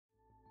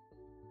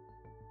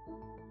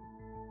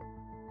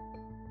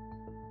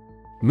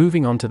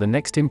Moving on to the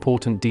next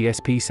important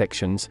DSP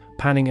sections,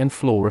 panning and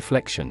floor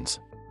reflections.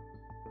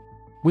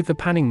 With the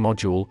panning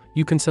module,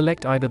 you can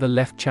select either the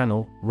left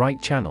channel,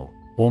 right channel,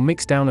 or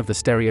mix down of the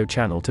stereo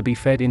channel to be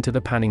fed into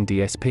the panning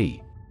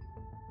DSP.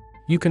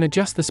 You can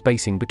adjust the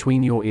spacing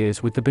between your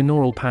ears with the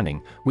binaural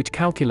panning, which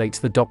calculates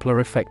the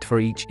Doppler effect for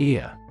each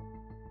ear.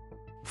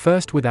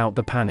 First, without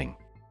the panning.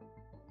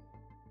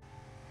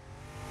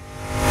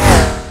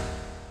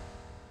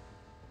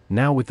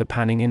 Now with the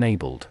panning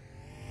enabled.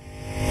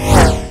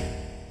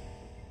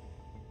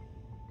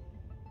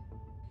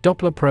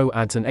 DopplerPRO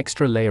adds an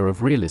extra layer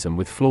of realism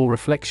with floor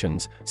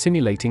reflections,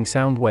 simulating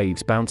sound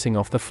waves bouncing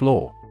off the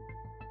floor.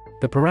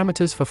 The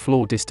parameters for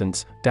floor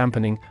distance,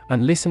 dampening,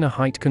 and listener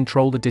height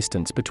control the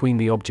distance between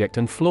the object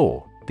and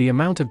floor, the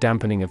amount of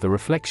dampening of the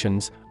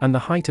reflections, and the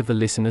height of the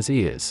listener's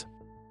ears.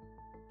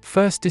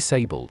 First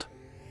disabled.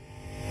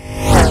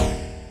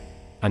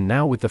 And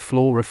now with the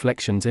floor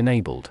reflections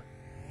enabled.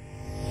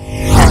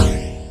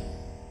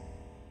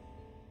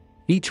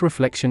 Each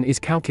reflection is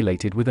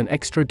calculated with an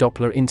extra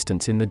Doppler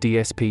instance in the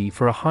DSP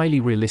for a highly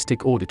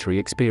realistic auditory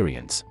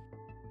experience.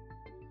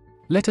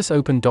 Let us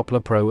open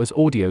DopplerPRO as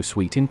Audio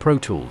Suite in Pro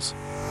Tools.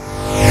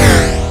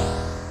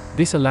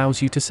 This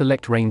allows you to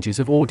select ranges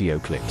of audio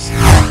clips,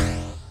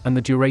 and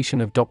the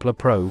duration of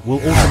DopplerPRO will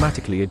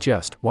automatically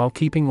adjust while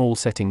keeping all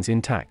settings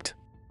intact.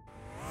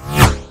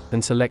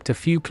 Then select a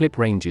few clip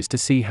ranges to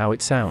see how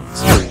it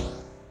sounds.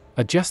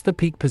 Adjust the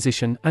peak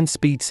position and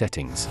speed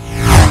settings,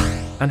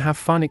 and have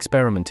fun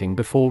experimenting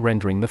before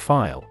rendering the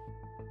file.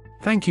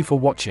 Thank you for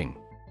watching.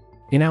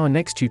 In our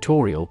next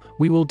tutorial,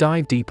 we will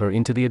dive deeper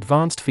into the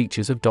advanced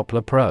features of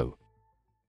DopplerPRO.